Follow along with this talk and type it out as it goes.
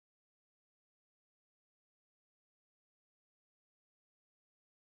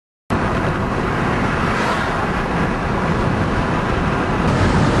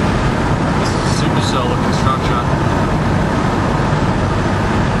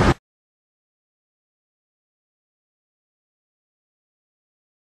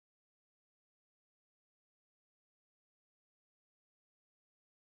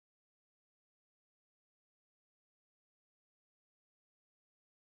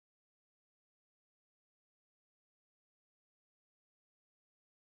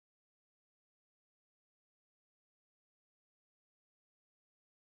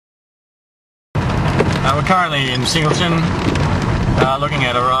We're currently in Singleton, looking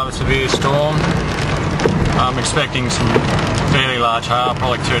at a rather severe storm. I'm expecting some fairly large hail,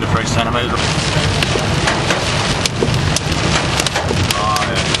 probably 2 to 3 centimetres. Oh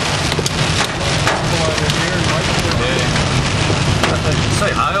yeah. Yeah. I can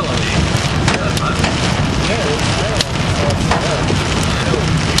see hail in here. Yeah, there's hail.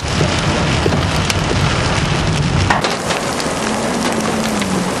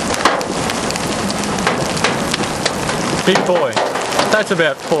 Big boy, that's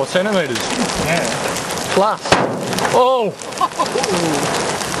about 4 centimetres. Yeah. Plus. Oh!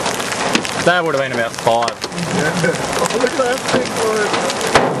 That would have been about 5. Yeah. Oh, look at that big boy.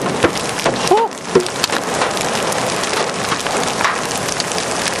 Oh.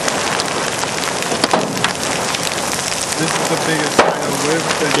 This is the biggest hail we've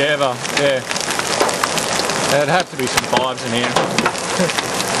seen. Yeah, ever, yeah. There'd have to be some 5s in here.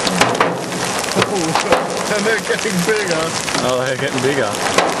 And they're getting bigger. Oh, they're getting bigger.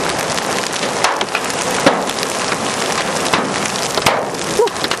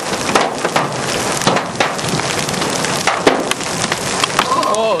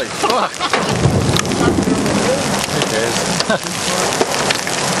 Holy fuck! Who cares?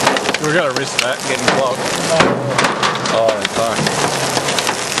 We've got to risk that getting clogged. Oh, fuck.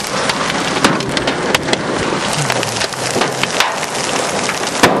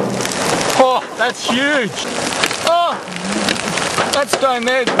 Oh, that's huge! Oh! That's stone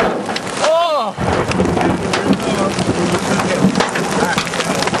there! Oh!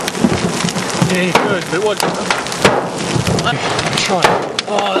 Yeah, good, but what? Try it.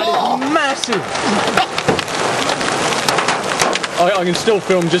 Oh, that is massive! I can still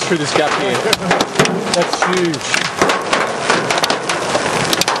film just through this gap here. That's huge.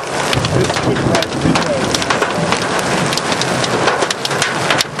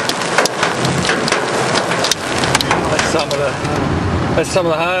 That's some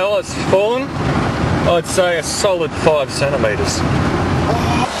of the hail that's fallen. I'd say a solid 5 centimetres.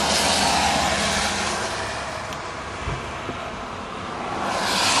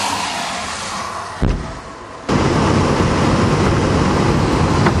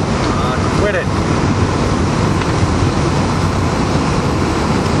 Quit it.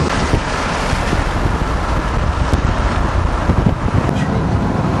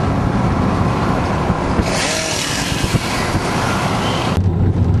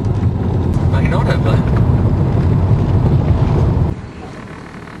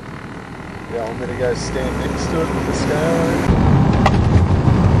 Yeah, I'm gonna go stand next to it with the scale.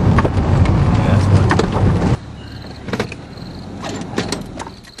 Yeah,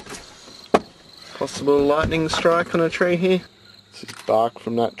 possible lightning strike on a tree here. This is bark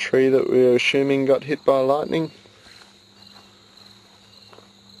from that tree that we were assuming got hit by lightning.